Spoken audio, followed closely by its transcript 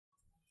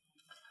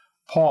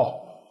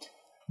Paul,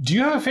 do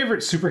you have a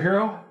favorite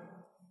superhero?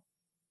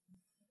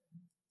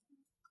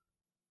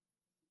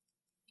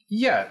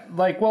 Yeah,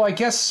 well, I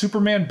guess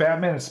Superman,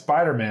 Batman, and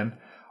Spider-Man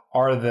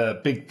are the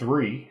big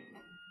three.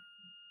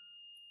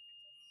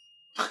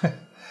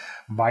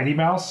 Mighty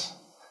Mouse?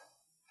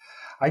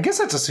 I guess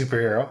that's a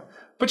superhero.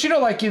 But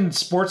like in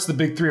sports, the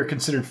big three are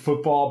considered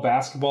football,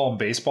 basketball, and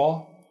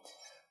baseball.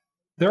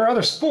 There are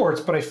other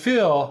sports, but I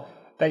feel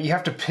that you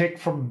have to pick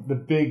from the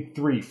big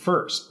three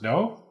first,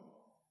 no?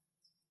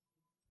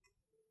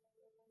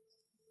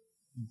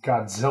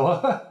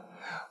 Godzilla?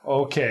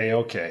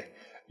 Okay.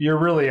 You're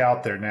really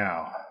out there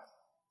now.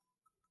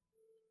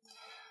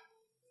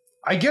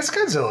 I guess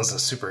Godzilla's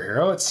a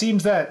superhero. It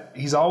seems that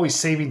he's always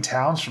saving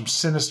towns from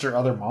sinister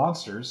other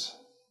monsters.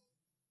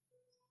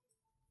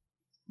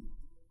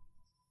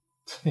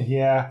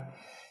 Yeah,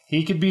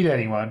 he could beat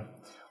anyone.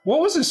 What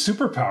was his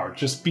superpower?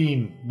 Just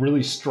being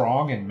really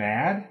strong and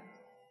mad?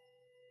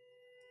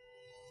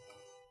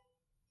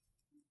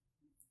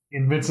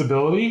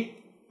 Invincibility?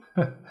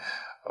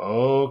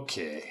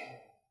 Okay.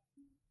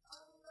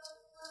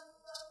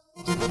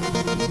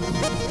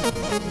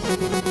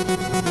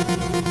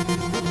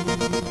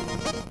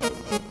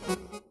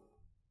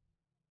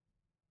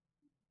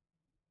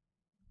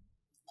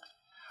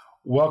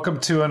 Welcome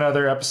to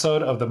another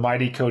episode of the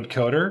Mighty Code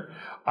Coder.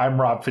 I'm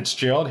Rob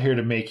Fitzgerald, here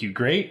to make you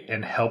great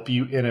and help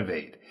you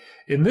innovate.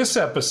 In this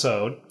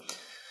episode,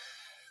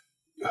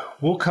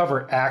 we'll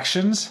cover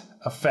actions,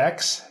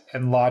 effects,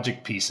 and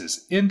logic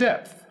pieces in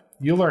depth.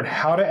 You'll learn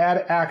how to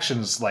add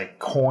actions like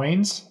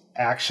coins,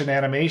 action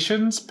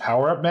animations,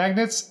 power-up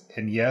magnets,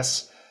 and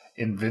yes,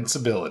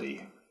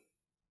 invincibility.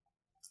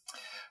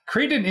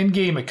 Create an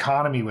in-game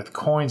economy with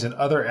coins and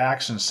other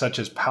actions such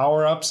as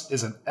power-ups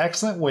is an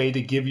excellent way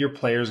to give your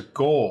players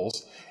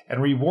goals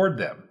and reward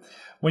them.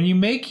 When you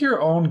make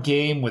your own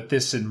game with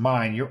this in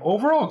mind, your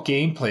overall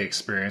gameplay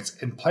experience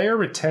and player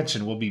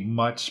retention will be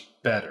much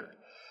better.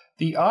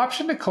 The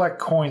option to collect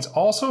coins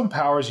also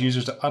empowers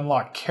users to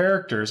unlock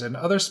characters and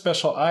other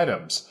special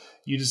items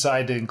you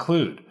decide to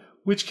include,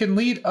 which can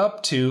lead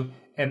up to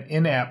an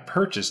in-app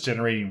purchase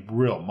generating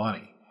real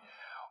money.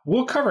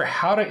 We'll cover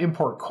how to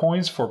import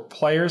coins for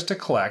players to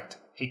collect,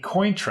 a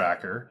coin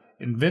tracker,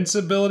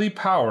 invincibility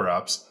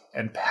power-ups,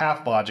 and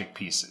path logic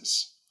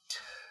pieces.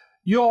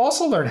 You'll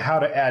also learn how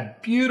to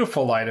add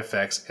beautiful light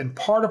effects and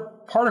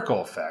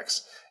particle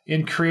effects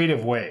in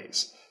creative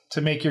ways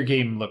to make your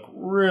game look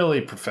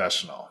really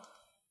professional.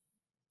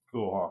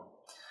 Cool, huh?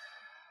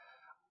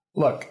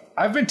 Look,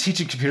 I've been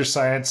teaching computer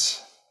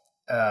science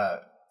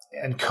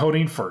and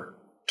coding for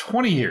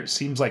 20 years,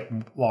 seems like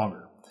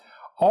longer.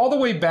 All the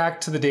way back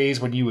to the days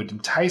when you would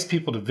entice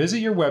people to visit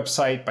your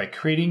website by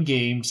creating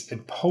games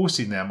and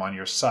posting them on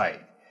your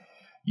site.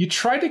 You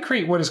tried to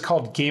create what is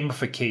called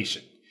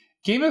gamification.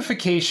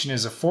 Gamification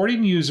is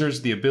affording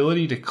users the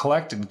ability to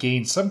collect and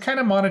gain some kind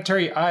of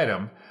monetary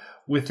item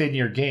within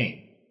your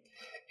game.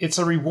 It's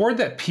a reward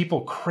that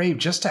people crave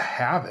just to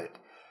have it.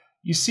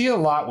 You see it a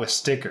lot with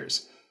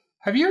stickers.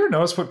 Have you ever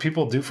noticed what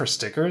people do for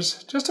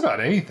stickers? Just about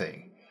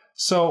anything.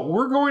 So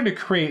we're going to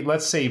create,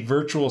 let's say,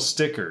 virtual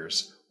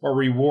stickers or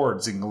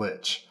rewards in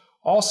Glitch.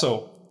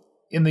 Also,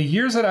 in the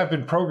years that I've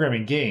been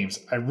programming games,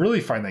 I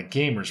really find that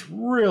gamers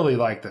really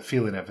like the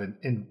feeling of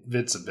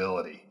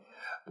invincibility.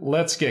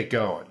 Let's get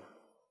going.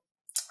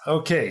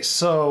 Okay,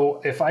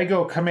 so if I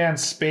go Command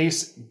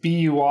Space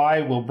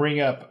BUI, we'll bring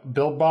up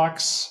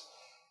BuildBox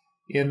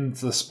in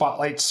the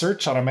Spotlight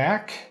search on a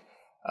Mac.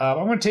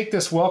 I'm going to take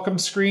this welcome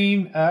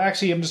screen.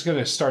 Actually, I'm just going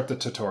to start the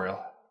tutorial.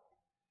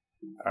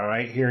 All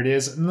right, here it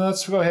is. And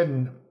let's go ahead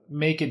and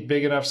make it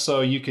big enough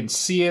so you can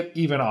see it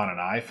even on an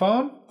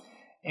iPhone.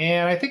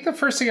 And I think the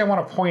first thing I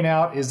want to point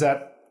out is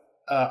that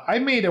I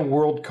made a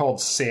world called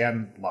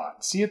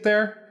Sandlot. See it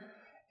there?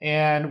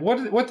 And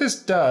what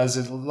this does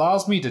is it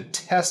allows me to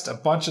test a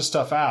bunch of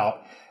stuff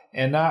out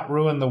and not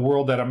ruin the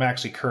world that I'm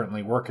actually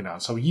currently working on.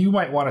 So you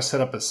might want to set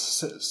up a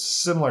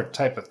similar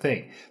type of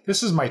thing.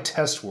 This is my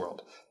test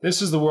world. This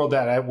is the world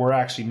that we're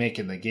actually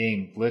making the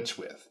game Glitch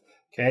with.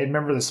 Okay,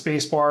 remember the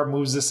space bar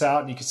moves this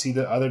out and you can see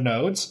the other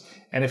nodes.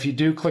 And if you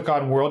do click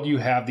on world, you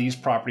have these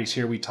properties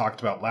here we talked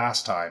about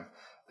last time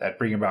that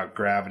bring about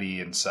gravity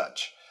and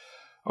such.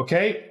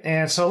 Okay,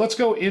 and so let's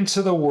go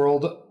into the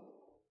world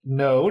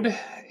node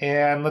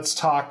and let's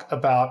talk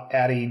about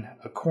adding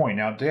a coin.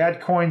 Now to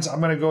add coins, I'm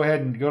going to go ahead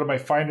and go to my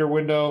Finder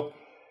window,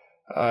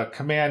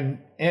 Command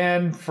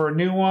N for a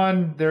new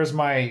one. There's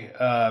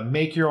my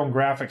Make Your Own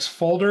Graphics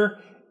folder.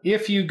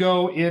 If you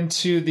go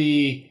into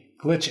the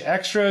Glitch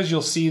Extras,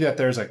 you'll see that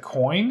there's a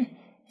coin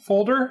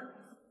folder.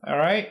 All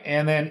right,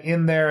 and then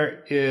in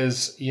there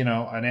is, an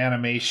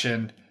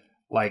animation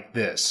like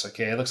this.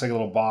 Okay, it looks like a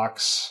little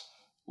box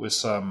with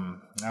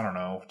some, I don't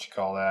know what you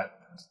call that,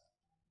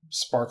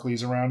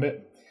 sparklies around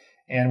it.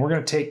 And we're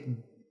going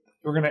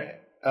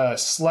to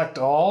select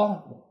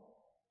all,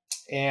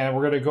 and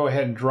we're going to go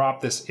ahead and drop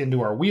this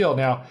into our wheel.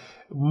 Now,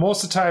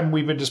 most of the time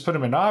we've been just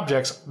putting them in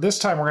objects. This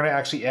time we're going to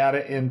actually add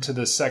it into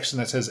the section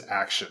that says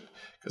action,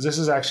 because this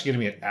is actually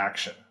going to be an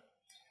action.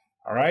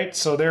 All right,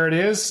 so there it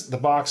is. The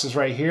box is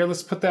right here.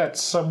 Let's put that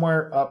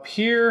somewhere up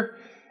here.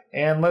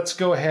 And let's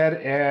go ahead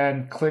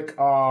and click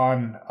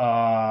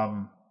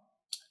on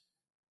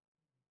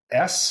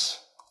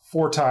S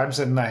 4 times,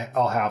 and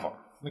I'll have them.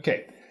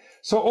 Okay,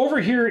 so over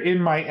here in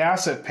my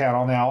asset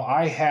panel now,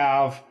 I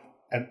have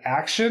an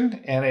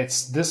action, and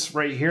it's this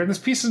right here. And this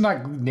piece is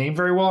not named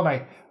very well,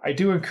 and I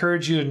do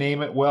encourage you to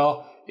name it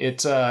well.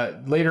 It's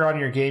later on in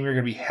your game, you're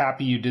going to be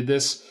happy you did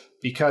this,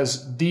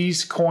 because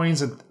these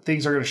coins and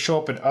things are going to show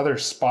up in other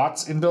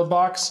spots in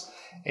BuildBox.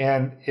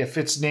 And if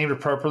it's named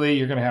appropriately,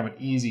 you're going to have an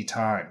easy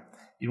time.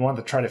 You want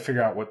to try to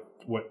figure out what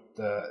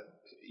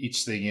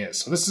each thing is.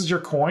 So this is your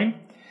coin.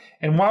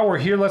 And while we're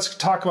here, let's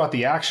talk about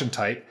the action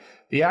type.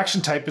 The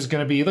action type is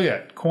going to be, look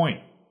at that,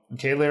 coin.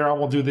 Okay, later on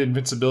we'll do the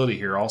invincibility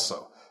here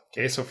also.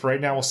 Okay, so for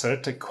right now we'll set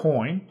it to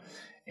coin.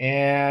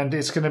 And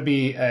it's going to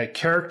be a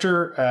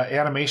character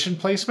animation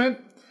placement.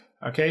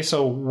 Okay,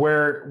 so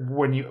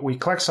when we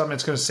collect something,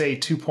 it's going to say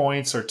 2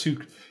 points or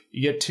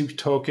you get 2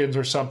 tokens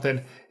or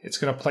something. It's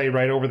going to play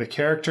right over the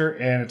character,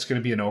 and it's going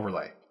to be an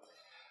overlay.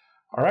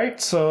 All right,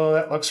 so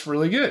that looks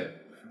really good.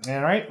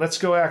 All right, let's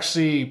go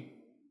actually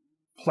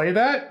play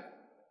that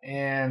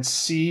and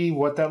see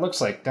what that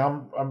looks like.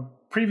 Now I'm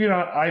previewing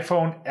on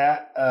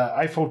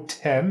iPhone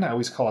 10. I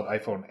always call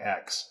it iPhone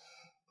X,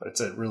 but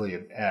it's really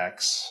an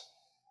X.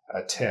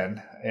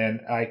 10,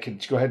 and I can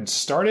go ahead and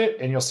start it,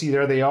 and you'll see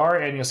there they are,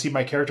 and you'll see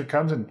my character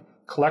comes and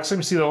collects them.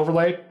 You see the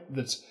overlay?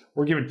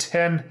 We're given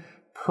 10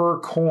 per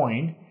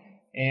coin,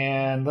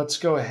 and let's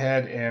go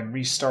ahead and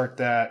restart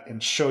that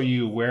and show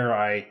you where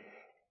I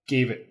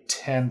gave it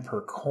 10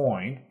 per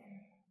coin.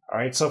 All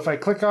right, so if I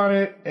click on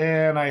it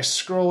and I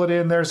scroll it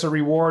in, there's a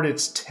reward.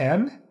 It's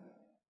 10,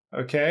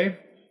 okay,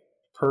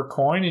 per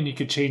coin, and you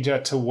can change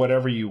that to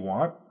whatever you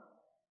want.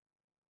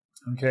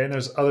 Okay, and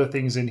there's other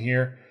things in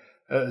here.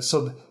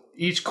 So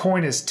each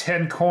coin is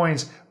 10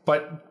 coins,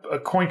 but a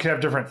coin could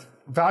have different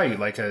value.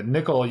 Like a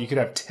nickel, you could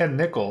have 10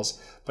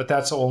 nickels, but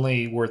that's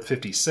only worth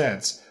 50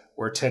 cents,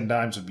 where 10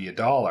 dimes would be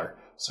 $1.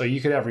 So you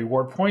could have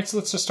reward points.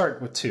 Let's just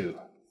start with 2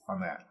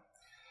 on that.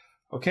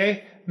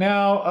 Okay,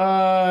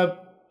 now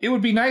it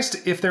would be nice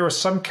if there was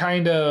some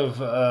kind of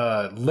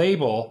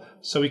label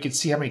so we could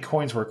see how many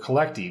coins we're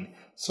collecting.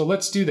 So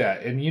let's do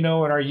that. And you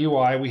know, in our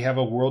UI, we have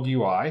a world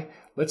UI.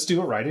 Let's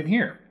do it right in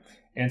here.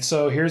 And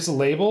so here's the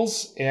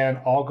labels, and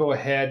I'll go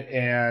ahead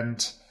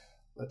and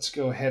let's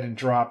go ahead and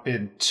drop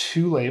in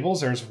 2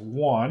 labels. There's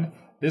 1.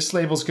 This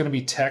label is going to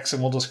be text,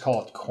 and we'll just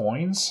call it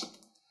coins.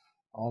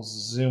 I'll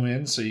zoom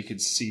in so you can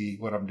see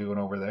what I'm doing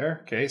over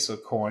there. Okay, so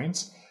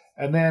coins.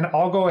 And then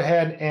I'll go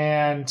ahead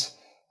and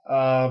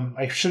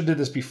I should have did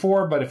this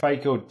before, but if I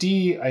go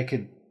D, I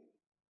could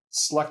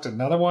select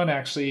another one.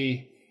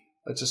 Actually,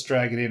 let's just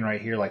drag it in right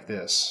here like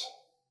this.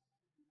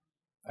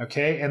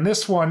 Okay, and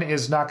this one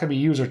is not going to be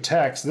user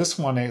text. This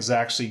one is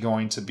actually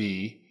going to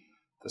be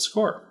the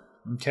score.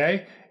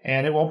 Okay,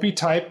 and it won't be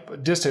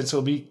type distance,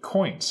 it'll be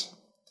coins.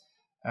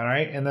 All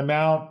right, and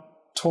the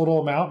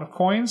total amount of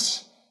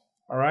coins.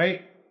 All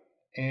right,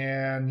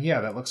 and yeah,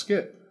 that looks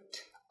good.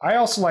 I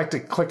also like to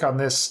click on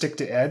this stick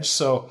to edge.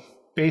 So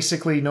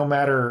basically, no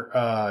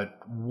matter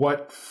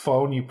what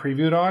phone you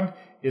previewed on,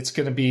 it's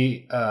going to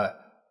be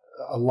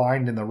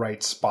aligned in the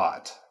right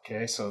spot.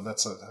 Okay, so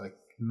that's a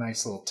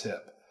nice little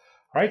tip.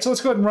 All right, so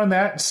let's go ahead and run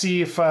that and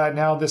see if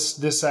now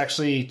this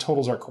actually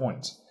totals our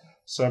coins.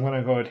 So I'm going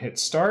to go ahead and hit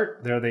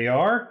start. There they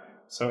are.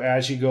 So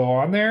as you go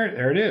on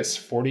there it is.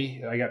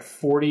 40. I got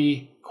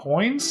 40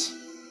 coins.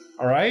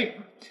 All right,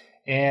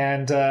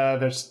 and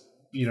there's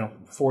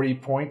 40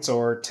 points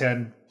or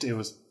 10. It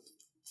was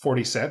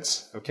 40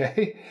 cents.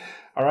 Okay.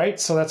 All right,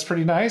 so that's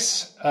pretty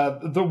nice.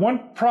 The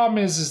one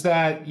problem is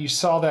that you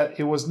saw that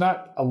it was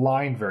not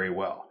aligned very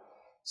well.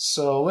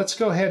 So let's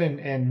go ahead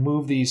and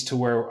move these to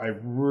where I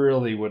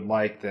really would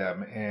like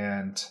them.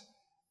 And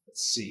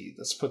let's see,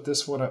 let's put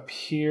this one up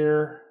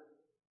here.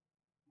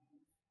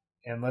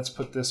 And let's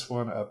put this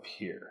one up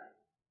here.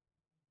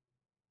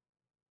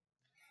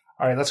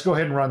 All right, let's go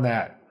ahead and run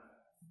that.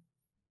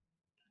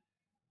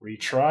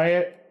 Retry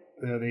it.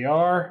 There they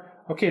are.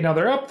 Okay, now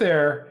they're up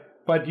there,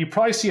 but you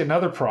probably see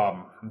another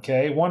problem.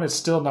 Okay, 1, it's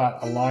still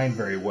not aligned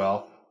very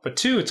well, but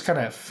 2, it's kind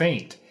of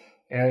faint.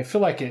 And I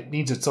feel like it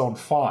needs its own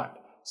font.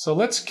 So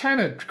let's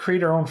kind of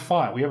create our own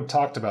font. We haven't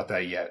talked about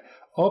that yet.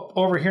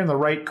 Over here in the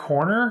right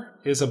corner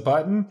is a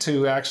button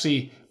to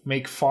actually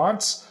make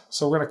fonts.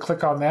 So we're going to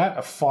click on that.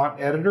 A font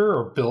editor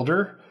or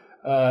builder,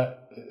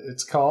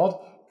 it's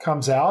called,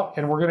 comes out,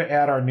 and we're going to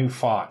add our new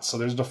font. So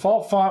there's a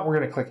default font. We're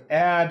going to click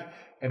add,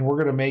 and we're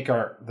going to make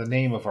the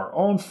name of our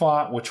own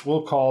font, which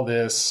we'll call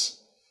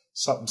this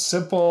something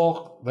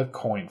simple, the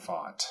coin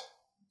font.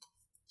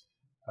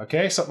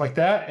 Okay, something like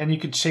that. And you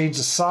can change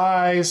the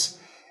size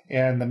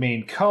and the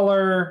main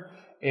color.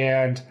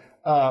 And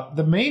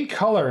the main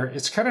color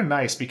is kind of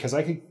nice because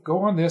I could go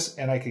on this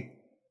and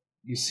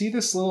you see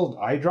this little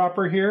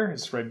eyedropper here?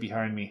 It's right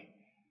behind me.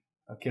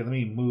 Okay, let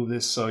me move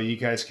this so you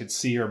guys can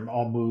see, or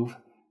I'll move.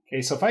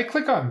 Okay, so if I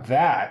click on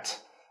that,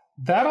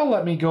 that'll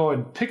let me go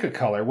and pick a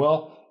color.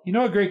 Well, you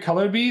know what a great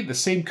color would be? The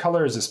same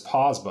color as this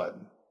pause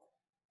button.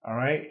 All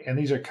right, and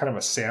these are kind of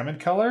a salmon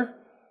color.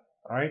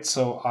 All right,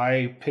 so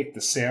I pick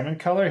the salmon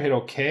color, hit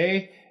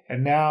OK,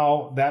 and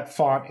now that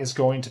font is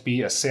going to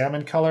be a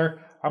salmon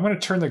color. I'm going to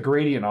turn the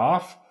gradient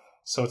off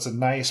so it's a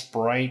nice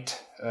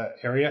bright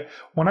area.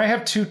 When I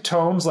have two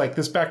tones, like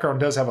this background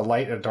does have a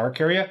light and a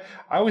dark area,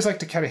 I always like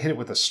to kind of hit it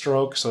with a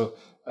stroke. So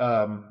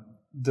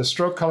the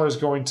stroke color is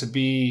going to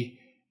be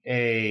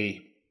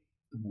a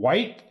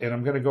white, and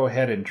I'm going to go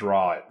ahead and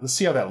draw it. Let's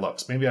see how that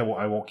looks. Maybe I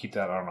won't keep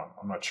that. I don't know.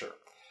 I'm not sure.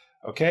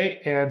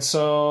 Okay, and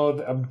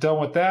so I'm done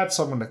with that,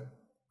 so I'm going to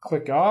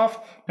click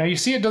off. Now you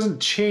see it doesn't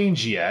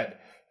change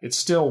yet. It's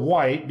still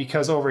white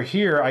because over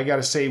here I got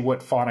to say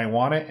what font I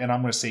want it, and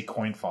I'm going to say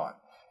coin font.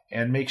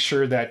 And make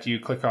sure that you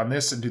click on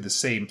this and do the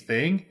same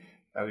thing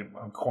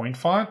on coin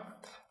font.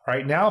 All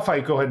right, now if I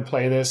go ahead and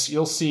play this,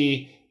 you'll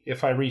see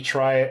if I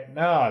retry it,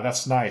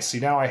 that's nice. See,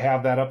 now I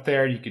have that up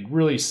there. You can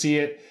really see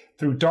it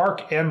through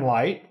dark and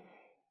light.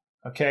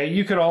 Okay,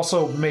 you could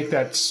also make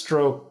that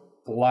stroke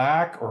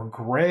black or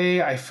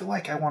gray. I feel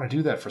like I want to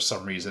do that for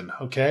some reason.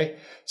 Okay,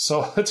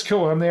 so let's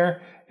go in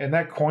there, and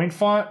that coin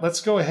font,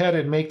 let's go ahead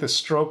and make the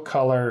stroke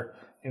color,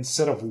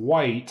 instead of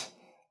white,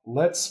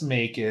 let's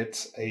make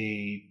it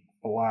a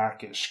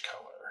blackish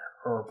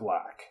color, or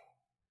black.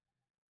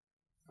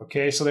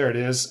 Okay, so there it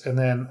is, and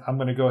then I'm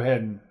going to go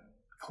ahead and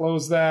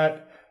close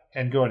that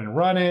and go ahead and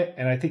run it,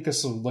 and I think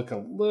this will look a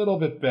little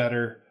bit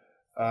better.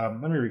 Let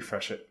me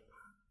refresh it.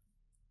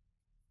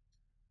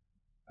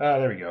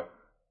 There we go.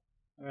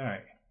 All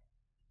right.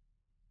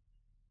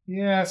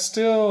 Yeah,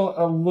 still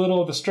a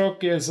little, the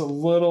stroke is a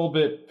little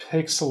bit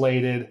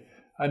pixelated.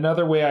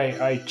 Another way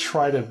I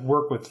try to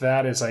work with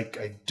that is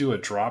I do a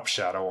drop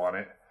shadow on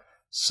it.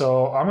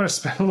 So I'm going to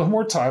spend a little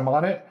more time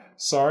on it.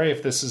 Sorry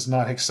if this is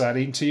not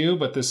exciting to you,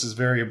 but this is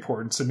very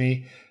important to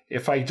me.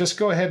 If I just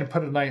go ahead and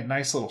put a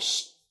nice little,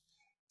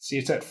 see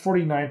it's at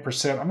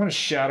 49%, I'm going to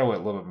shadow it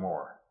a little bit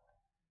more.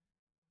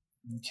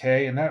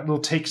 Okay, and that will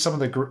take some of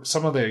the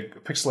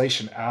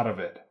pixelation out of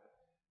it.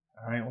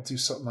 All right, we'll do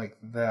something like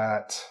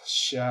that.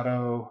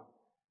 Shadow.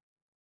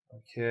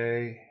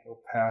 Okay,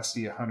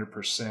 opacity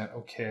 100%.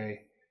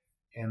 Okay,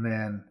 and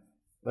then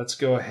let's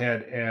go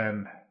ahead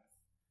and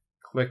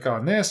click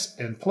on this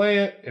and play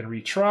it and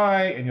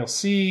retry, and you'll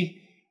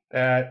see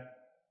that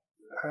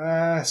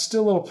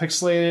still a little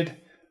pixelated.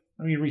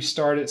 Let me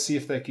restart it, see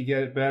if I could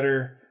get it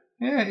better.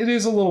 Yeah, it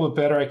is a little bit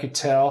better, I could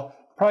tell.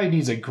 Probably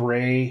needs a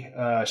gray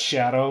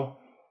shadow.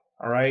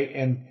 All right,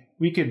 and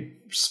we could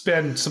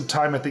spend some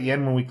time at the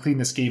end when we clean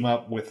this game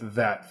up with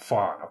that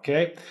font,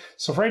 okay?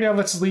 So for right now,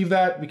 let's leave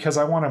that because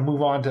I want to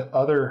move on to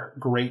other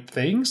great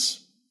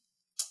things.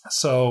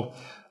 So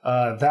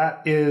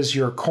that is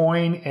your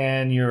coin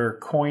and your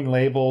coin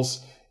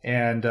labels,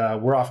 and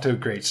we're off to a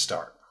great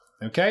start,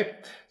 okay?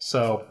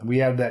 So we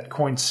have that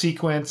coin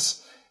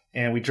sequence,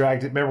 and we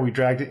dragged it. Remember, we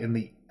dragged it in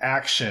the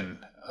action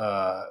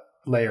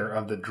layer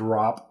of the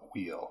drop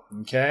wheel,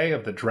 okay?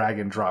 Of the drag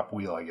and drop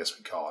wheel, I guess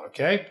we call it,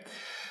 okay?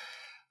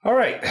 All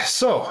right,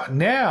 so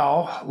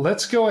now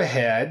let's go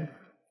ahead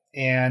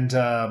and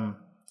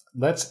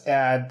let's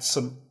add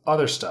some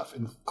other stuff,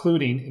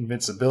 including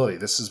invincibility.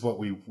 This is what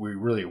we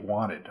really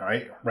wanted,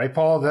 right? Right,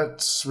 Paul?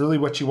 That's really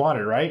what you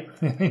wanted, right?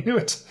 I knew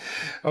it.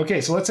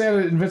 Okay, so let's add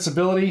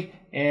invincibility,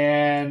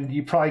 and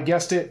you probably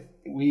guessed it.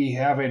 We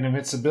have an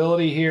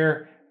invincibility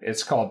here.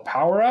 It's called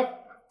Power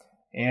Up,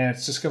 and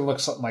it's just going to look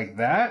something like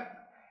that.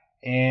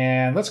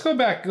 And let's go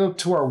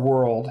to our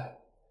world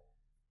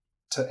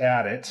to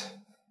add it.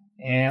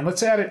 And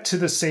let's add it to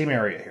the same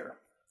area here.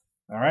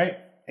 All right.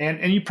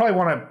 And you probably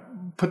want to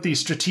put these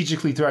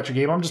strategically throughout your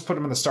game. I'm just putting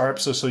them in the startup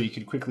so you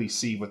can quickly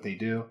see what they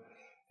do.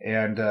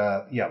 And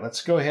yeah,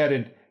 let's go ahead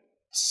and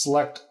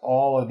select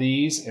all of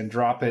these and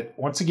drop it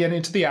once again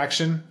into the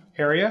action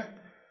area.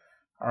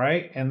 All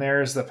right. And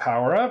there's the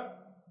power up.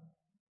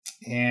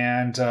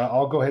 And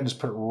I'll go ahead and just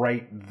put it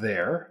right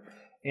there.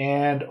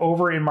 And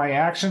over in my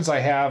actions, I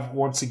have,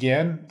 once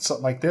again,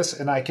 something like this.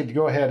 And I could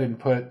go ahead and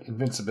put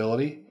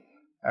invincibility.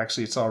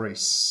 Actually, it's already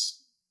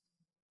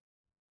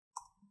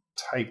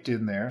typed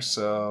in there.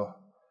 So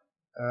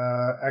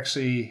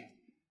actually,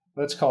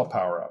 let's call it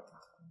Power Up.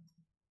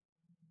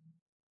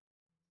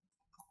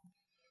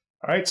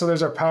 All right, so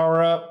there's our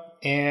Power Up.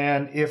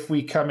 And if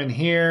we come in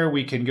here,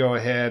 we can go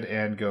ahead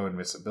and go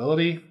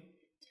Invincibility.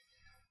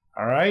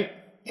 All right,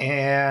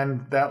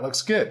 and that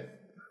looks good.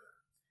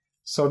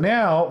 So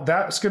now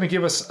that's going to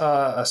give us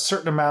a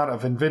certain amount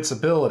of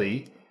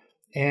invincibility.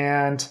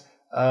 And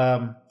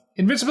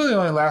invincibility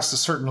only lasts a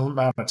certain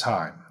amount of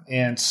time.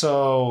 And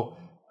so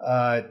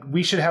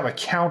we should have a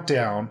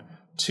countdown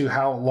to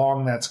how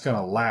long that's going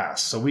to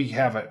last. So we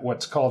have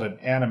what's called an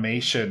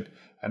animation,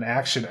 an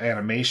action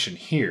animation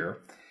here.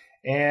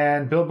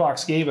 And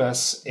BuildBox gave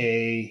us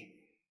a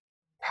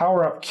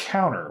power-up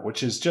counter,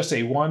 which is just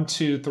a 1,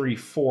 2, 3,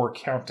 4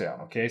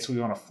 countdown. Okay, so we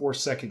want a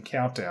 4-second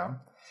countdown.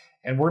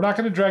 And we're not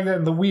going to drag that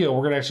in the wheel.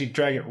 We're going to actually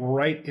drag it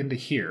right into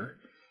here.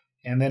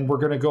 And then we're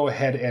going to go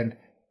ahead and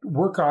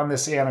work on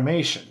this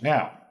animation.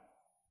 Now,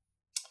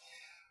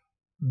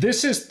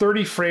 this is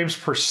 30 frames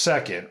per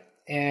second.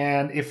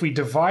 And if we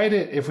divide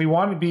it, if we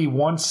want it to be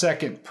 1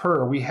 second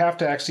per, we have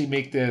to actually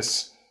make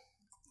this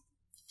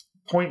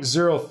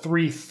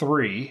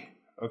 0.033.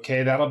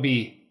 Okay, that'll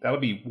be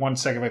 1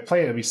 second. If I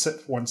play it, it'll be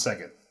set for 1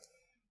 second.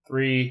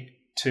 3,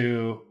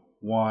 2,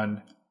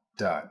 1,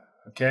 done.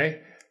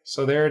 Okay,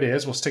 so there it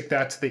is. We'll stick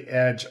that to the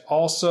edge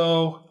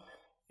also.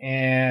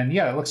 And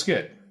yeah, it looks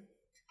good.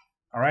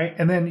 All right,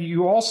 and then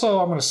you also,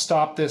 I'm going to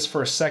stop this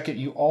for a second.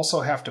 You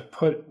also have to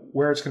put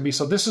where it's going to be.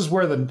 So this is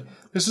where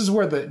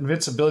the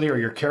invincibility or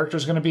your character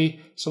is going to be.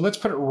 So let's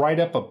put it right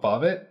up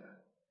above it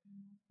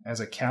as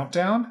a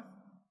countdown.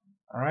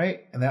 All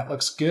right, and that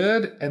looks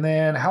good. And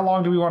then how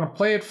long do we want to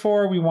play it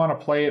for? We want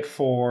to play it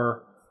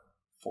for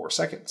 4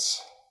 seconds.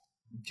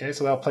 Okay,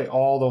 so that'll play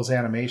all those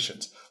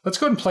animations. Let's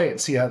go ahead and play it and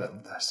see how that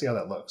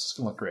looks. It's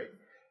going to look great.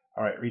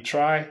 All right,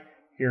 retry.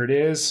 Here it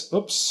is.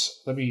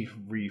 Oops, let me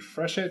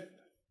refresh it.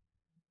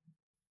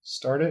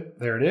 Start it.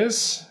 There it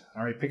is.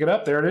 All right, pick it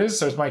up. There it is.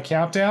 There's my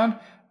countdown.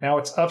 Now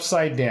it's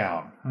upside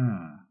down.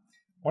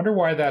 Wonder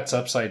why that's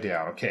upside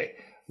down. Okay.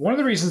 One of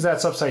the reasons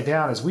that's upside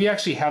down is we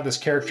actually have this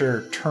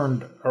character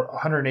turned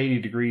 180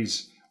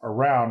 degrees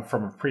around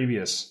from a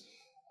previous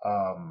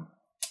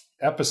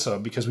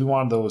episode because we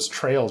wanted those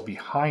trails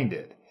behind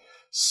it.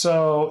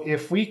 So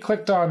if we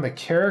clicked on the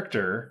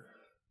character,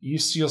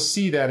 you'll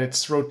see that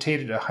it's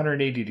rotated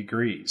 180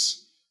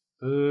 degrees.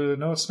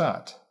 No, it's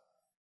not.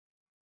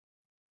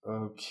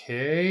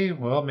 Okay,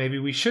 well, maybe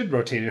we should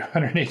rotate it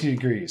 180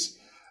 degrees.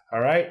 All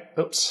right,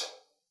 oops.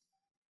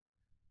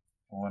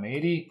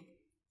 180.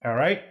 All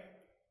right,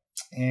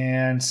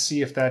 and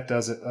see if that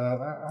does it.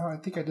 I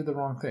think I did the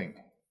wrong thing.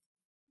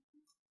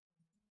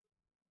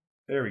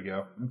 There we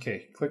go.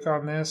 Okay, click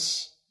on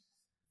this.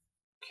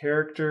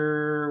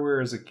 Character, where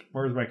is it?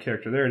 Where's my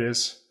character? There it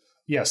is.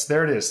 Yes,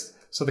 there it is.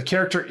 So the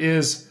character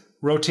is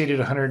rotated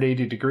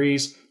 180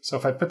 degrees. So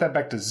if I put that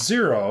back to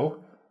 0,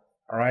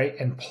 all right,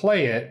 and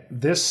play it,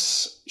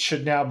 this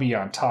should now be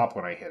on top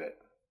when I hit it.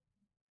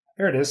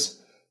 There it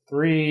is.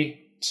 3,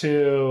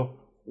 2,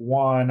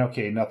 1.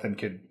 Okay, nothing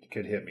could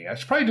hit me. I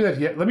should probably do that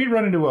yet. Let me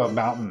run into a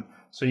mountain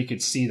so you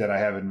could see that I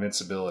have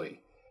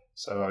invincibility.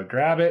 So I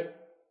grab it.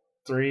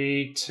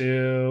 3,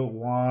 2,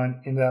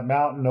 1. Into that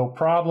mountain, no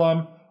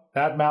problem.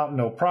 That mountain,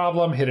 no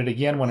problem. Hit it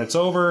again when it's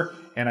over,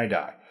 and I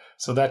die.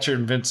 So that's your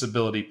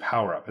invincibility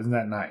power-up. Isn't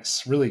that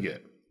nice? Really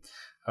good.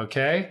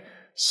 Okay?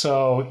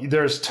 So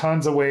there's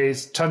tons of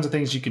ways, tons of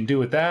things you can do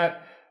with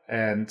that.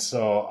 And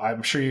so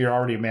I'm sure you're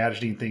already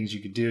imagining things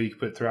you could do. You could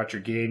put it throughout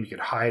your game. You could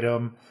hide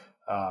them.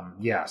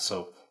 Yeah,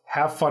 so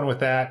have fun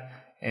with that.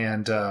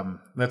 And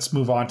let's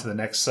move on to the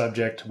next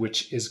subject,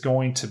 which is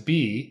going to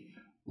be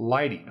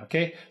lighting.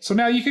 Okay, so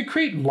now you could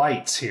create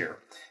lights here.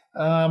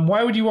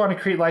 Why would you want to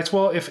create lights?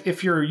 Well,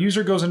 if your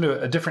user goes into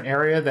a different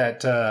area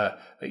that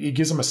it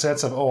gives them a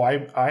sense of, oh,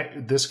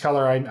 this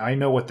color, I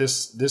know what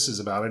this is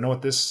about. I know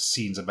what this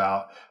scene's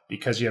about,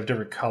 because you have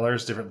different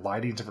colors, different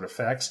lighting, different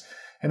effects.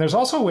 And there's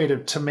also a way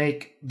to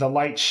make the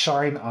light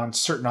shine on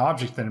certain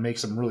objects that it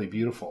makes them really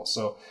beautiful.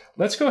 So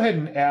let's go ahead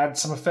and add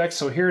some effects.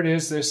 So here it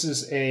is. This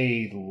is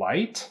a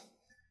light.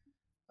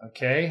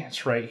 Okay,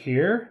 it's right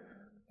here.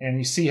 And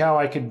you see how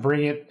I can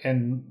bring it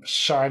and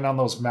shine on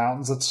those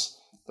mountains.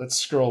 Let's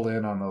scroll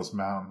in on those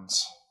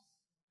mountains.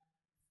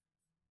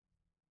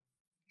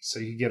 So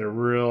you get a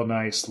real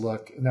nice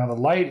look. Now the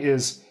light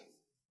is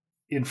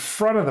in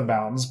front of the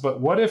mountains, but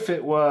what if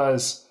it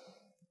was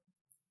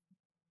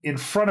in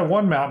front of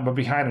one mountain but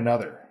behind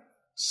another?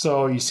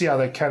 So you see how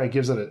that kind of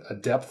gives it a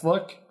depth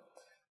look?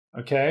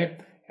 Okay,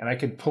 and I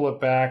can pull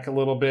it back a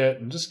little bit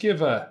and just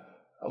give a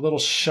little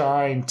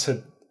shine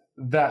to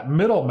that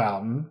middle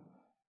mountain,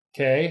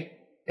 okay,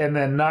 and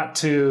then not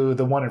to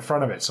the one in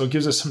front of it. So it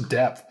gives us some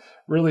depth.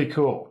 Really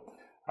cool.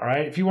 All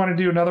right, if you want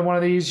to do another one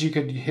of these, you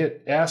could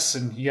hit S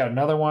and you got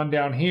another one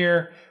down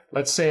here.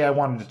 Let's say I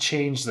wanted to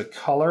change the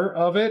color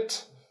of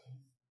it.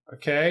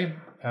 Okay,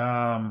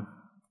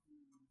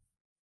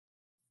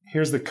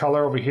 here's the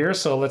color over here.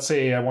 So let's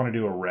say I want to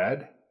do a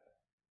red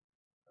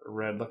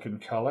looking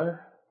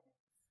color.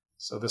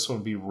 So this one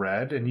would be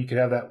red, and you could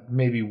have that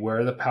maybe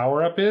where the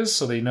power up is,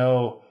 so they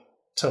know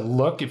to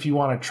look. If you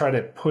want to try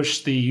to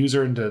push the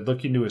user into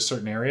look into a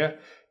certain area,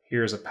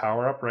 here's a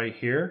power up right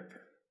here.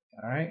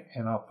 All right,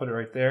 and I'll put it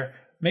right there.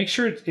 Make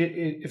sure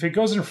if it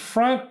goes in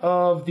front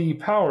of the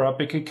power up,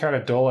 it could kind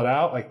of dull it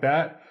out like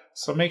that.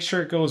 So make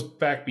sure it goes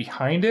back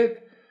behind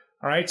it.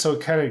 All right, so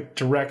it kind of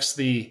directs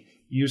the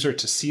user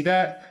to see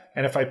that.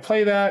 And if I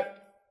play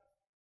that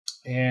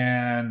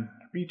and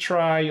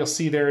retry, you'll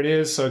see there it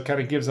is. So it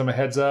kind of gives them a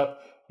heads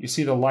up. You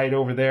see the light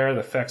over there, the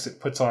effects it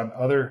puts on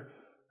other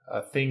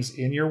things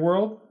in your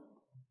world.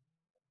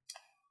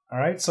 All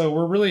right, so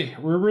we're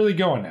really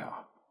going now.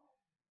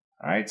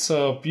 All right,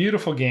 so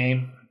beautiful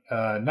game,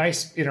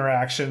 nice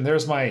interaction.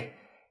 There's my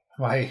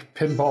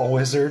Pinball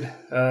Wizard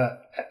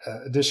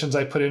additions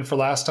I put in for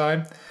last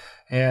time,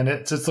 and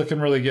it's looking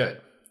really good.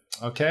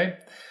 Okay,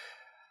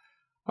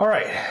 all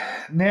right,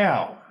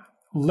 now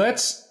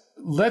let's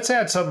let's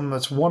add something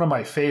that's one of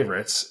my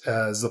favorites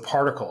as the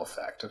particle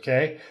effect,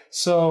 okay?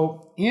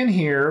 So in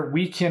here,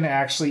 we can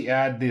actually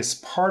add this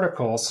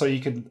particle so you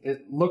can,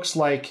 it looks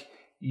like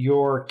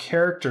your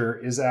character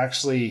is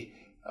actually,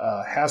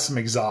 has some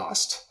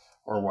exhaust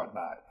or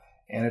whatnot.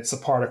 And it's a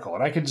particle.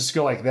 And I can just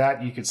go like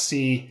that. You can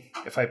see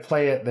if I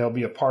play it, there'll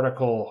be a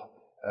particle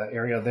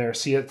area there.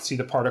 See it? See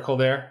the particle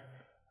there?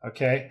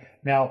 Okay.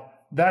 Now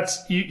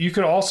that's, you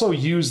could also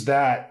use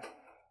that,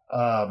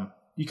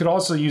 you could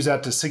also use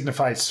that to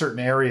signify certain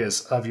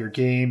areas of your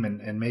game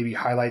and maybe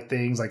highlight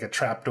things like a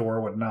trapdoor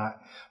or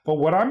whatnot. But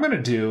what I'm going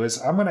to do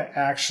is I'm going to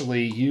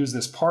actually use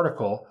this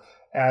particle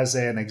as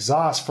an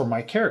exhaust for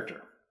my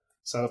character.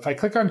 So if I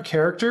click on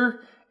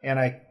character and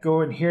I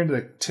go in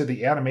here to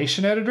the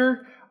animation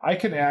editor, I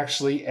can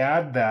actually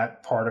add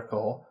that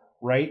particle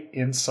right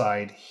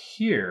inside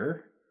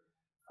here.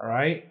 All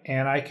right.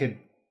 And I could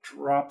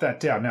drop that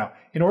down. Now,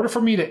 in order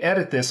for me to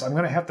edit this, I'm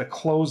going to have to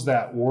close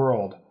that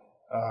world.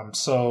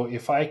 So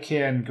if I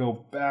can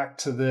go back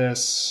to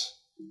this,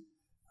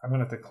 I'm going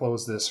to have to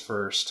close this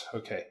first.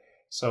 Okay.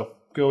 So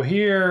go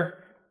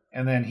here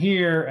and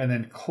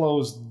then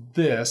close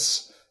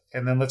this.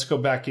 And then let's go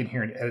back in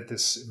here and edit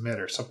this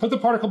emitter. So put the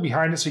particle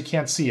behind it so you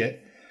can't see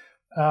it.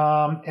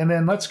 And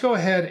then let's go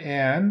ahead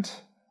and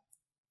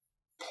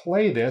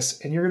play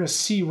this. And you're going to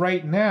see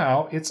right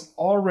now, it's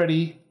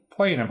already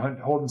playing. I'm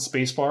holding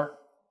spacebar.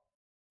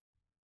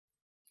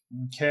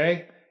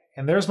 Okay.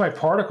 And there's my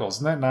particles.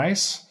 Isn't that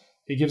nice?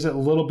 It gives it a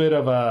little bit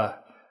of a,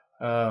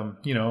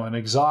 an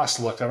exhaust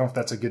look. I don't know if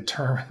that's a good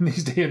term in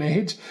these day and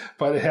age,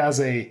 but it has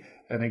an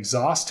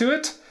exhaust to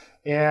it.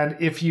 And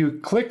if you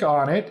click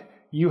on it,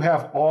 you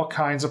have all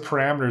kinds of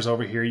parameters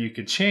over here you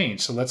could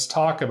change. So let's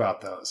talk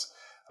about those.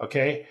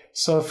 Okay.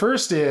 So the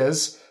first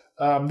is,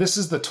 this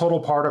is the total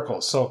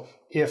particles. So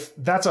if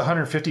that's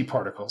 150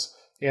 particles,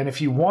 and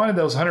if you wanted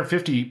those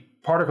 150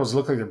 particles to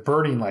look like they're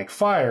burning like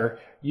fire,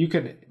 you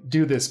could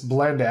do this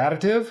blend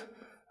additive.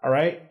 All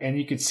right, and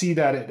you can see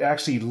that it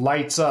actually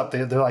lights up.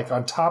 They're like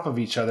on top of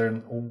each other,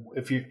 and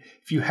if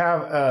you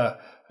have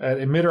an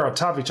emitter on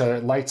top of each other,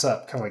 it lights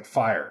up kind of like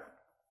fire.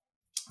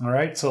 All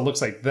right, so it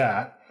looks like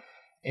that.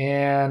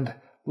 And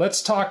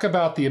let's talk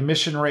about the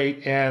emission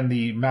rate and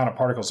the amount of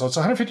particles. So it's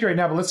 150 right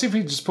now, but let's see if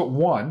we just put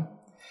 1.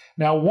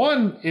 Now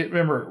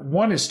remember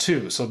 1 is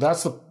 2, so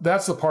that's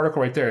the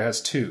particle right there. It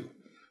has 2.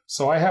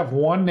 So I have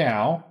 1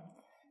 now,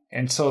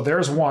 and so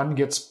there's 1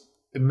 gets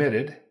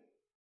emitted.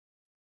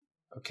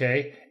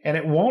 Okay, and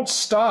it won't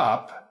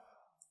stop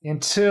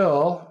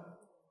until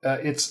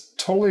it's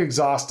totally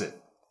exhausted.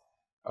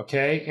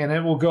 Okay, and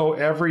it will go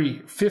every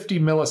 50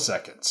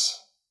 milliseconds,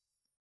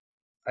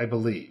 I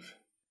believe.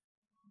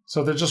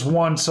 So there's just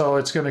 1, so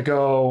it's going to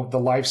go the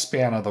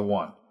lifespan of the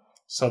 1.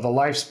 So the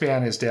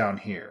lifespan is down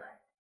here.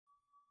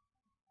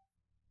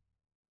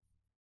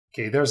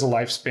 Okay, there's a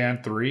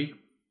lifespan 3.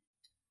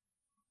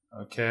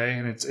 Okay,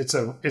 and it's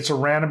a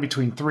random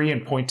between 3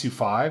 and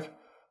 0.25.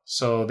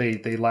 So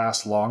they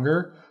last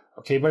longer.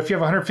 Okay, but if you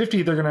have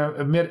 150, they're going to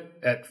emit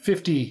at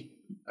 50,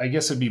 I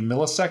guess it'd be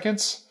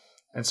milliseconds.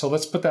 And so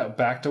let's put that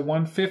back to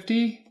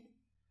 150.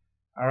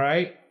 All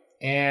right,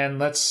 and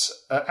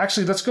let's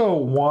go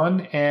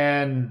 1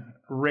 and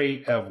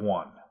rate of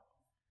 1.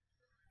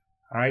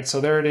 All right,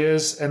 so there it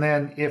is. And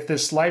then if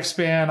this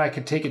lifespan, I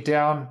could take it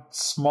down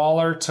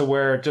smaller to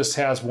where it just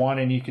has 1,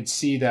 and you can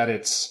see that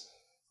it's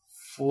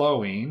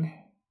flowing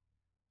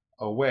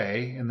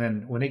away, and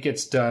then when it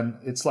gets done,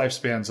 its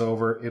lifespan's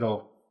over,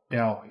 it'll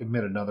now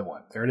emit another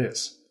one. There it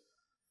is.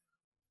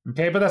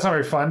 Okay, but that's not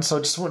very fun. So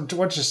just want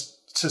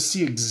to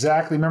see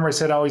exactly, remember I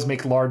said I always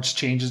make large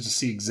changes to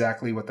see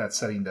exactly what that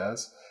setting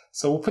does.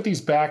 So we'll put these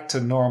back to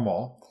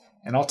normal,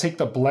 and I'll take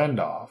the blend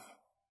off,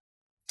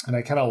 and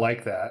I kind of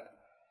like that.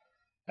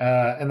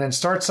 And then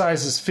start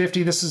size is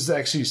 50. This is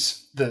actually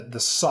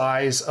the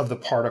size of the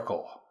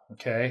particle,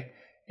 okay?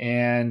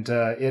 And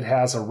it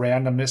has a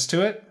randomness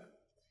to it.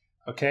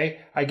 Okay,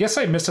 I guess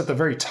I missed at the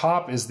very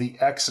top is the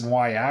X and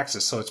Y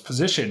axis. So its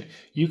position,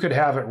 you could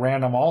have it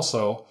random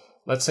also,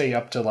 let's say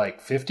up to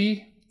like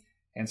 50.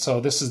 And so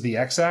this is the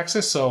X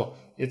axis. So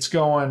it's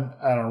going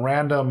on a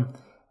random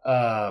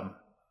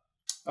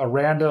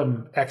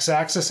X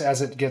axis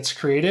as it gets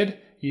created.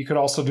 You could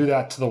also do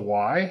that to the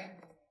Y.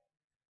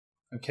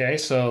 Okay,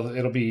 so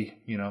it'll be,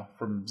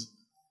 from,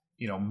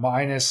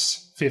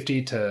 minus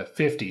 50 to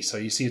 50. So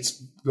you see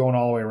it's going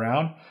all the way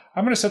around.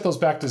 I'm going to set those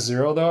back to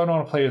 0, though. I don't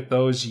want to play with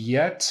those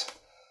yet.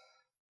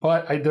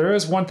 But there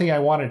is one thing I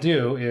want to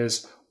do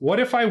is, what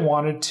if I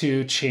wanted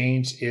to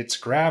change its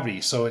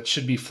gravity? So it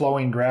should be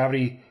flowing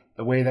gravity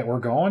the way that we're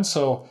going.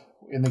 So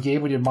in the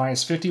game we did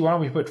minus 50. Why don't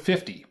we put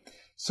 50?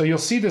 So you'll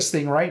see this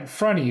thing right in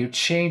front of you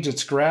change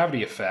its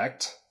gravity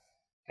effect.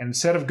 And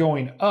instead of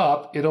going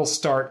up, it'll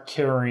start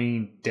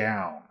carrying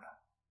down.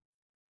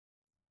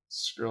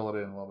 Scroll it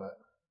in a little bit.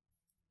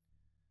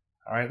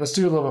 All right, let's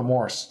do a little bit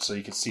more so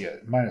you can see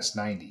it. Minus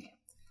 90,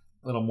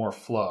 a little more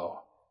flow.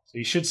 So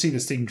you should see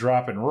this thing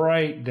dropping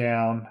right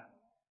down.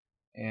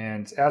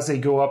 And as they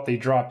go up, they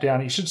drop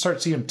down. You should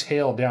start seeing them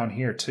tail down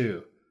here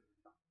too.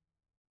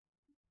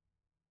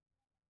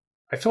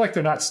 I feel like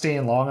they're not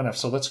staying long enough,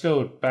 so let's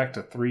go back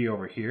to 3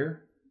 over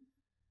here.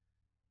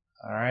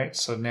 All right,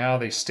 so now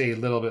they stay a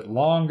little bit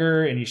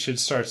longer, and you should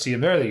start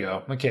seeing, there they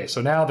go. Okay,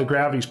 so now the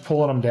gravity's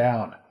pulling them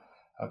down.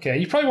 Okay,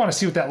 you probably want to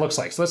see what that looks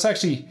like. So let's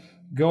actually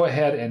go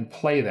ahead and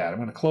play that. I'm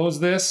going to close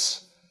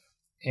this,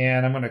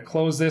 and I'm going to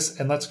close this,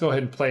 and let's go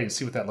ahead and play and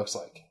see what that looks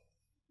like.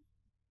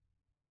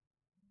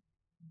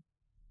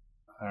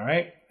 All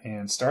right,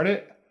 and start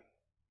it,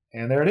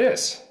 and there it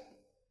is.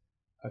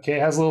 Okay,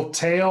 it has a little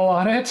tail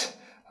on it,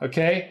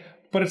 okay,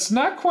 but it's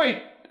not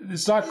quite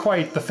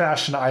the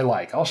fashion I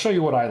like. I'll show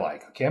you what I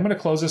like. Okay, I'm going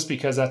to close this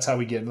because that's how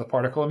we get into the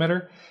particle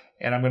emitter.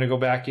 And I'm going to go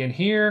back in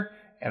here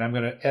and I'm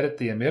going to edit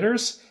the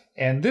emitters.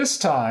 And this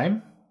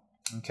time,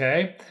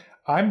 okay,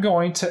 I'm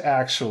going to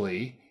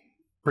actually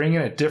bring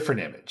in a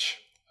different image.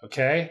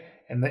 Okay,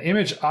 and the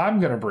image I'm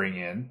going to bring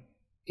in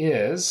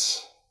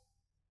is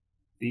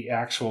the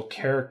actual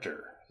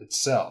character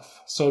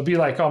itself. So it'd be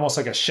like almost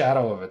like a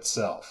shadow of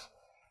itself.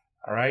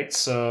 All right,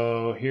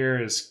 so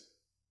here is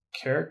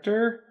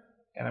character.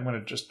 And I'm going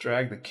to just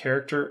drag the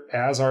character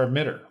as our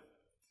emitter.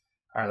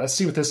 All right, let's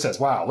see what this says.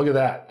 Wow, look at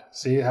that.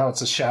 See how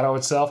it's a shadow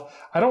itself?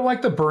 I don't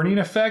like the burning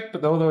effect,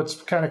 but though it's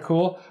kind of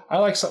cool, I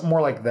like something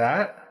more like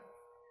that.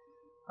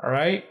 All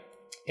right,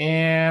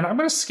 and I'm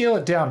going to scale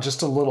it down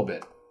just a little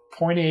bit.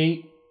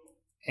 0.8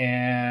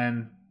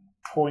 and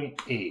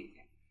 0.8.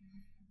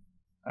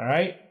 All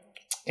right,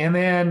 and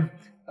then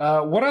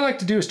what I like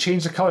to do is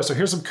change the color. So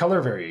here's some color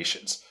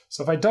variations.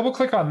 So if I double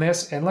click on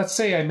this, and let's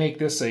say I make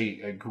this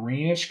a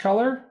greenish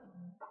color.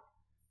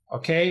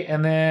 Okay,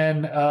 and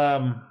then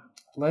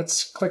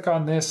let's click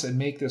on this and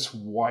make this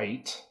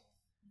white.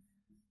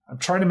 I'm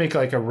trying to make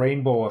like a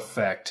rainbow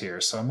effect here,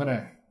 so I'm going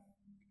to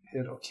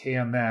hit OK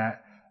on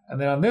that. And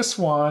then on this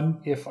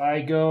one, if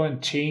I go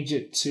and change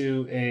it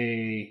to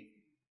a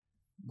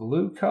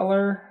blue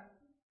color,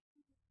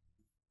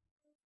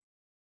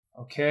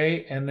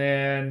 okay, and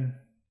then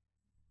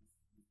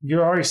you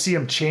already see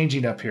them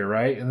changing up here,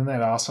 right? Isn't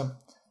that awesome?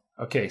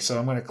 Okay, so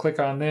I'm going to click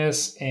on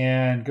this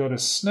and go to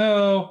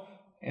snow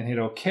and hit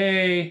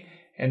OK.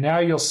 And now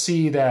you'll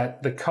see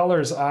that the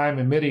colors I'm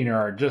emitting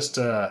are just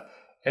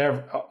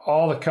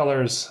all the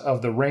colors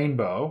of the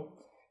rainbow.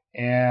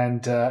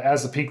 And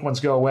as the pink ones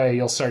go away,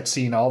 you'll start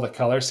seeing all the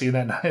colors. See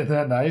that? Isn't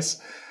that nice?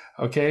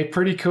 Okay,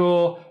 pretty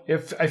cool.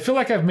 I feel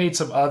like I've made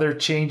some other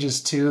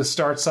changes too, the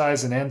start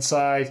size and end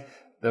size.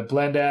 The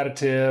blend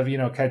additive, you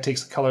know, kind of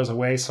takes the colors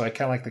away. So I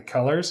kind of like the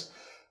colors.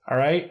 All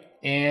right.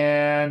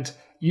 And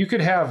you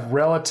could have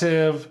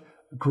relative,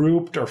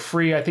 grouped, or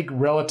free. I think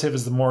relative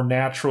is the more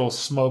natural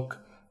smoke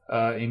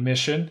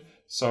emission.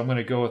 So I'm going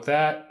to go with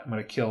that. I'm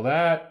going to kill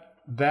that,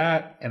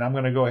 and I'm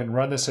going to go ahead and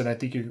run this. And I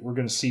think we're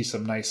going to see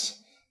some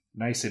nice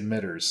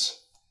emitters.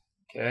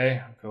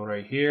 Okay. I'll go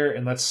right here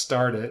and let's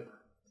start it.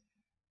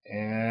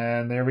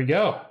 And there we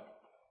go.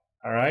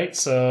 All right.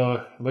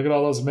 So look at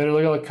all those emitters.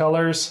 Look at all the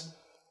colors.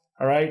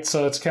 All right,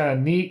 so it's kind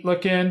of neat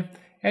looking,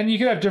 and you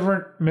can have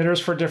different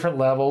emitters for different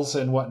levels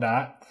and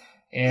whatnot.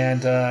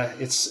 And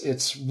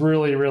it's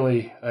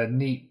really a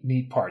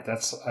neat part.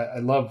 I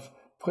love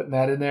putting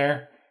that in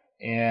there,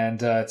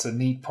 and it's a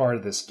neat part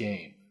of this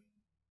game.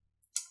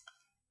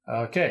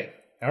 Okay,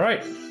 all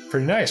right,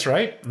 pretty nice,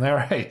 right? All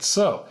right,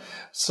 so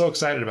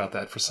excited about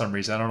that for some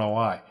reason. I don't know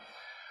why.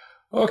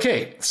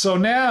 Okay, so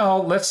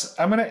now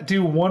I'm going to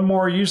do one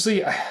more.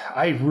 Usually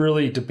I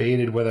really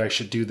debated whether I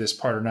should do this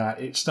part or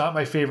not. It's not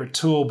my favorite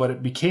tool, but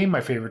it became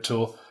my favorite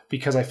tool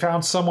because I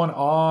found someone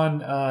on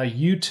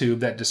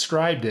YouTube that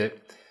described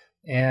it,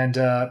 and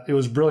it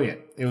was brilliant.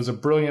 It was a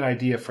brilliant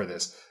idea for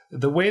this.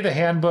 The way the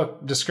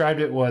handbook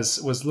described it was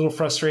a little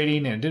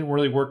frustrating, and it didn't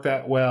really work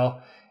that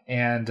well.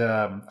 And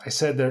I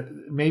said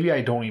that maybe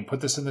I don't even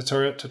put this in the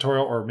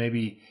tutorial, or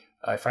maybe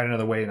I find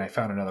another way, and I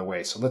found another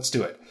way. So let's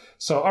do it.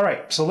 So, all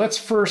right. So let's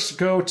first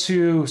go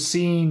to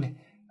scene.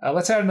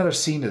 Let's add another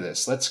scene to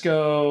this. Let's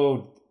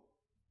go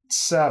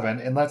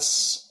 7, and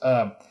let's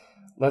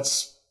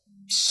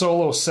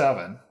solo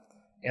 7,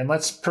 and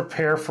let's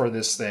prepare for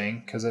this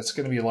thing because it's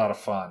going to be a lot of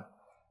fun.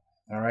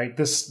 All right.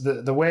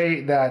 The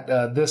way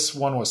that this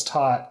one was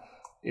taught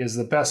is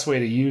the best way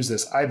to use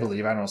this, I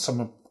believe. I don't know.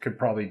 Someone could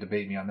probably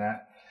debate me on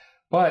that,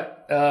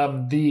 but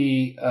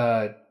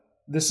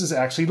this is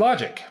actually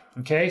logic.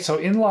 Okay, so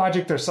in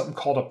logic, there's something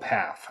called a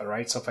path. All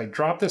right, so if I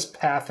drop this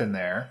path in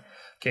there,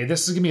 okay,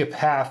 this is going to be a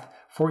path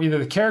for either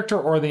the character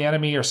or the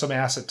enemy or some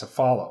asset to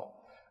follow.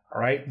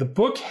 All right, the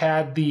book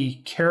had the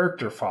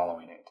character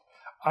following it.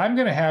 I'm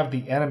going to have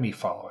the enemy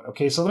follow it.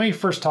 Okay, so let me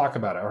first talk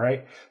about it. All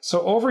right,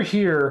 so over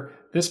here,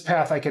 this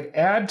path, I could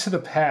add to the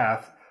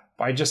path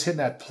by just hitting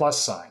that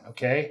plus sign.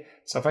 Okay,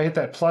 so if I hit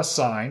that plus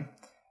sign,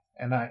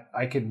 and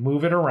I could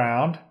move it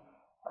around.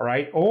 All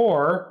right,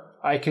 or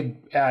I could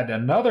add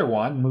another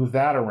one, move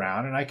that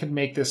around, and I could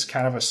make this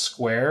kind of a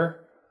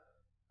square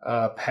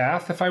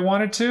path if I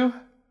wanted to.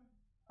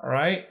 All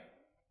right,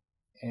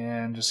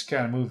 and just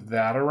kind of move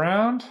that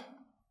around.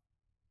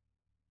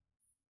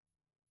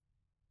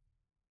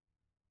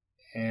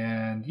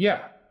 And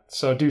yeah,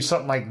 so do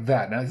something like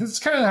that. Now, this is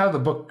kind of how the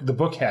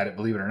book had it,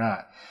 believe it or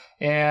not.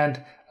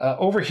 And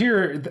over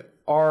here,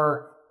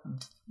 are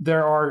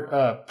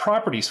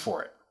properties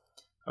for it.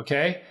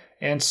 Okay,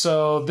 and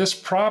so this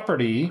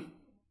property,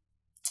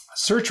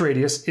 search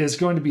radius, is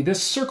going to be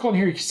this circle in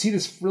here. You can see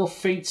this real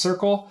faint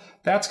circle.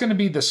 That's going to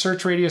be the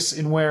search radius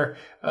in where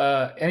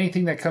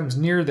anything that comes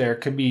near there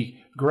can be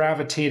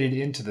gravitated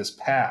into this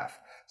path.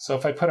 So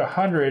if I put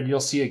 100, you'll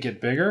see it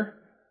get bigger,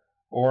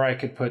 or I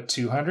could put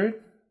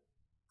 200.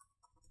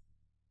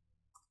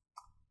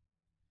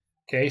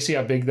 Okay, see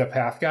how big the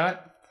path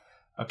got?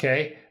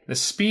 Okay, the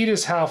speed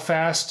is how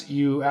fast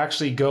you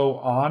actually go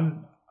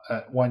on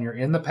when you're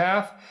in the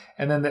path,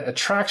 and then the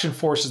attraction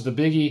force is the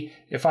biggie.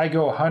 If I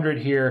go 100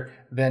 here,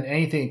 then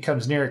anything that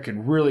comes near it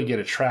can really get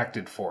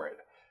attracted for it.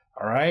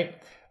 All right.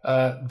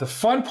 The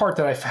fun part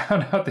that I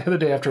found out the other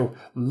day after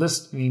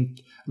listening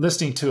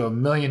to a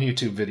million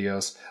YouTube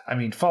videos, I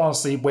mean, falling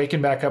asleep,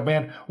 waking back up,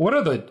 man, what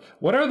are the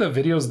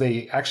videos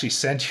they actually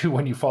sent you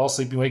when you fall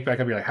asleep and wake back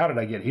up? You're like, how did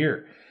I get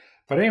here?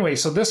 But anyway,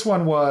 so this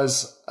one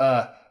was,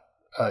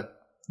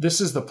 this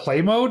is the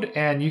play mode,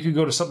 and you could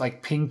go to something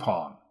like ping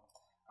pong.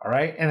 All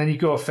right, and then you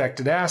go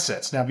affected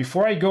assets. Now,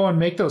 before I go and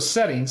make those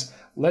settings,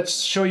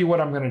 let's show you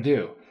what I'm going to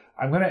do.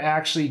 I'm going to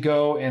actually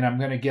go and I'm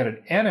going to get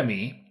an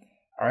enemy.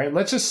 All right,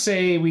 let's just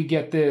say we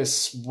get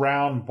this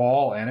round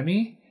ball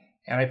enemy,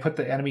 and I put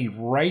the enemy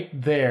right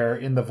there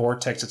in the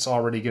vortex. It's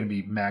already going to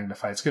be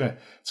magnified. It's going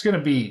to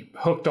be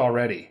hooked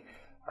already.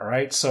 All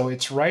right, so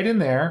it's right in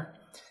there.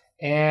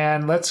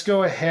 And let's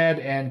go ahead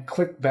and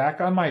click back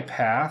on my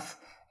path,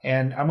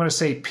 and I'm going to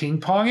say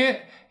ping pong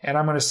it, and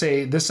I'm going to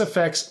say this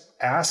affects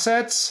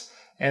assets,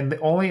 and the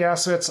only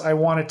assets I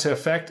want it to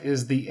affect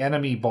is the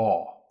enemy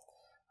ball.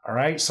 All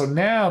right, so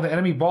now the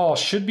enemy ball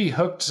should be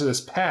hooked to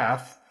this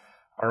path.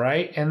 All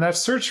right, and that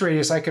search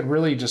radius, I could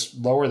really just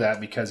lower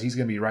that because he's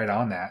going to be right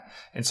on that.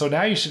 And so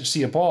now you should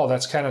see a ball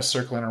that's kind of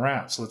circling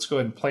around. So let's go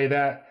ahead and play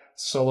that,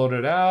 soloed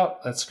it out.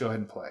 Let's go ahead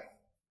and play.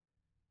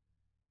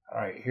 All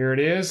right, here it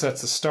is.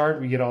 That's the start.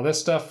 We get all this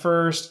stuff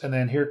first, and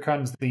then here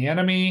comes the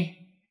enemy.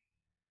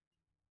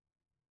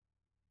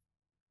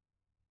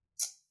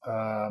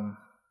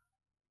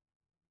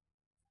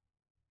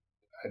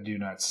 I do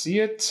not see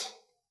it.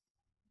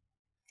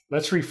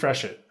 Let's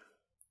refresh it.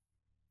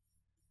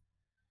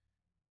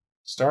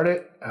 Start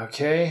it.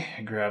 Okay,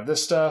 grab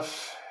this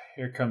stuff.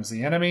 Here comes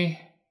the enemy.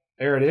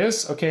 There it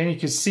is. Okay, and you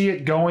can see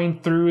it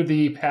going through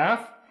the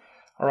path.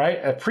 All right,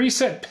 a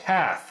preset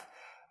path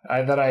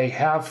that I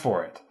have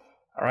for it.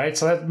 All right,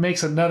 so that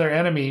makes another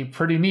enemy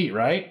pretty neat,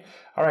 right?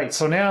 All right,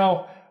 so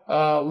now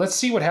let's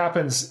see what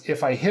happens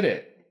if I hit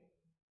it.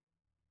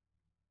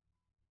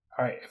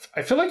 All right,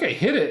 I feel like I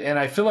hit it and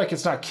I feel like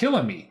it's not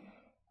killing me,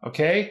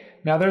 okay?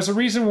 Now there's a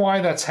reason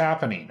why that's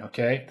happening,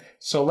 okay?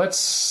 So let's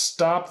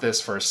stop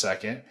this for a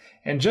second.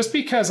 And just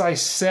because I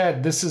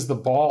said this is the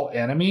ball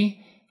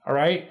enemy, all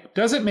right,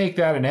 doesn't make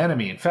that an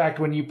enemy. In fact,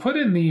 when you put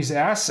in these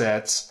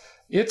assets,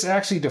 it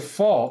actually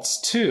defaults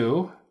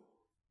to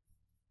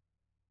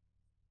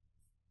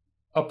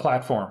a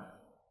platform.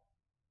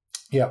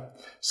 Yep,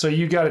 so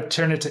you got to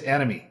turn it to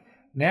enemy.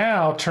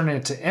 Now turn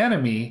it to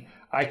enemy,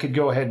 I could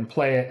go ahead and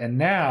play it, and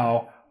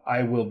now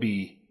I will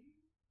be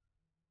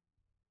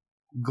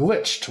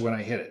glitched when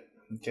I hit it.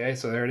 Okay,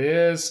 so there it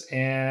is,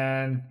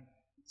 and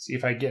see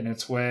if I get in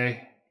its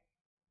way.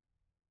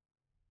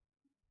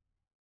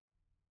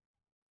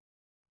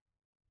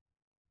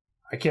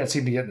 I can't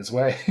seem to get in its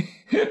way.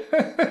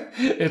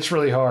 It's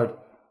really hard.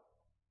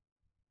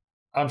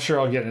 I'm sure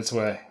I'll get in its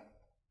way.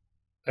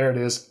 There it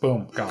is,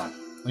 boom, gone.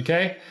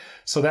 Okay,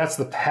 so that's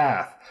the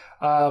path.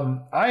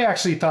 I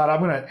actually thought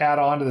I'm going to add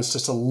on to this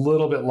just a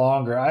little bit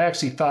longer. I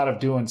actually thought of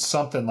doing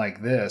something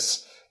like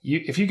this.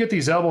 If you get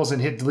these elbows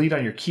and hit delete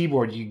on your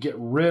keyboard, you get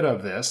rid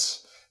of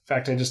this. In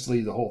fact, I just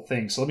deleted the whole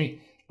thing. So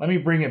let me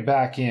bring it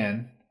back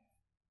in.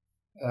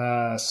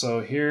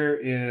 So here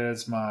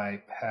is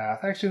my path.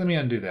 Actually, let me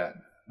undo that.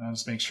 I'll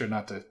just make sure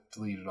not to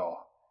delete it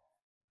all.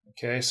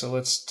 Okay, so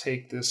let's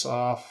take this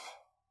off.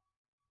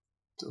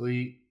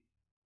 Delete.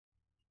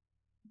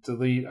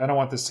 Delete. I don't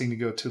want this thing to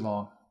go too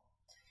long.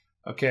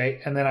 Okay,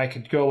 and then I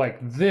could go like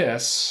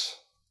this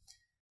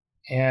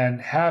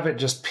and have it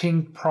just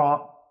ping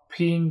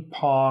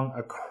pong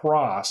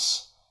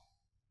across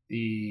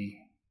the...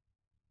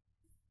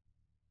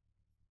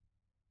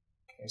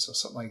 Okay, so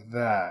something like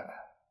that.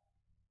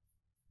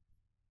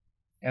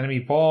 Enemy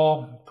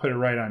ball, put it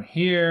right on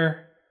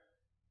here.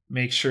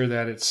 Make sure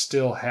that it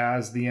still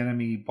has the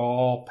enemy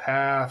ball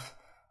path.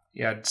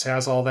 Yeah, it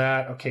has all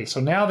that. Okay, so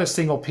now this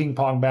thing will ping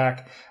pong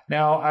back.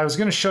 Now, I was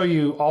going to show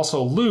you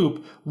also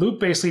loop. Loop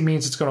basically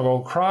means it's going to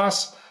go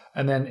across,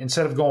 and then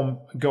instead of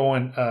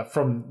going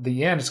from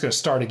the end, it's going to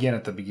start again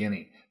at the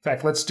beginning. In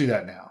fact, let's do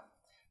that now.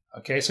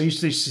 Okay, so you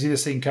see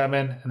this thing come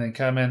in, and then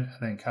come in,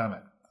 and then come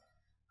in.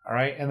 All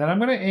right, and then I'm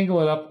going to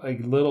angle it up a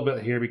little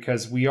bit here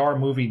because we are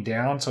moving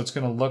down, so it's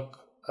going to look,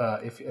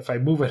 if I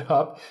move it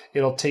up,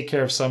 it'll take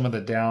care of some of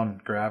the down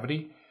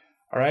gravity.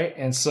 All right,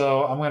 and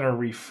so I'm going to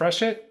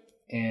refresh it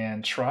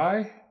and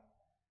try.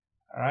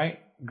 All right,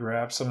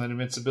 grab some of the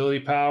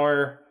invincibility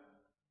power,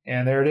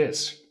 and there it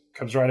is.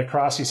 Comes right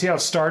across. You see how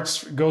it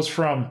starts, goes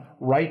from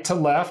right to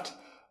left,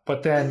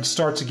 but then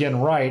starts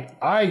again right.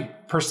 I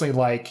personally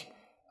like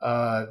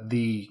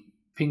the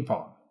ping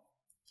pong.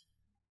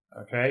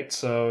 Okay,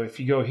 so if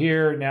you go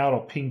here, now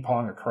it'll ping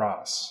pong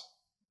across.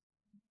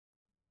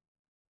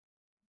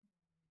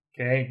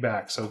 Okay,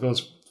 back. So it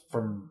goes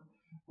from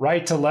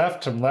right to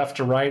left, from left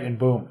to right, and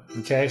boom.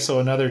 Okay, so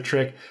another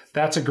trick.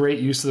 That's a great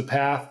use of the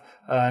path.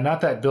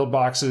 Not that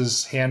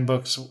BuildBox's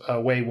Handbook's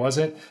way was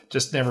it.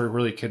 Just never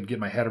really could get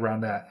my head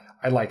around that.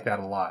 I like that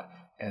a lot.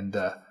 And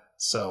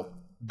so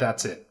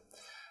that's it.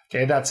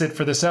 Okay, that's it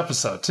for this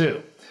episode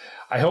too.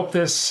 I hope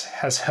this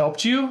has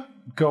helped you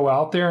go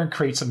out there and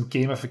create some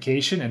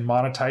gamification and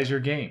monetize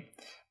your game.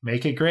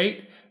 Make it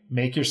great.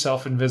 Make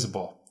yourself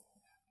invisible,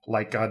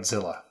 like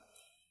Godzilla.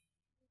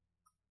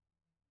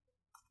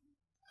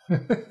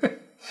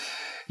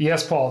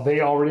 Yes, Paul,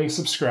 they already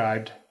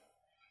subscribed.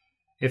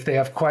 If they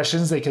have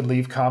questions, they can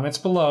leave comments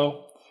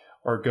below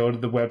or go to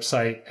the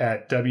website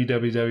at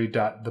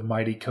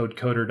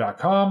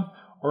www.themightycodecoder.com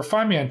or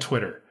find me on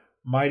Twitter,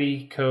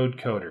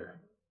 MightyCodeCoder.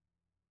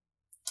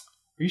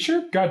 Are you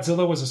sure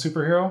Godzilla was a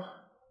superhero?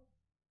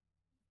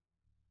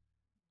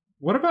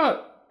 What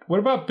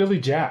about Billy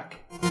Jack?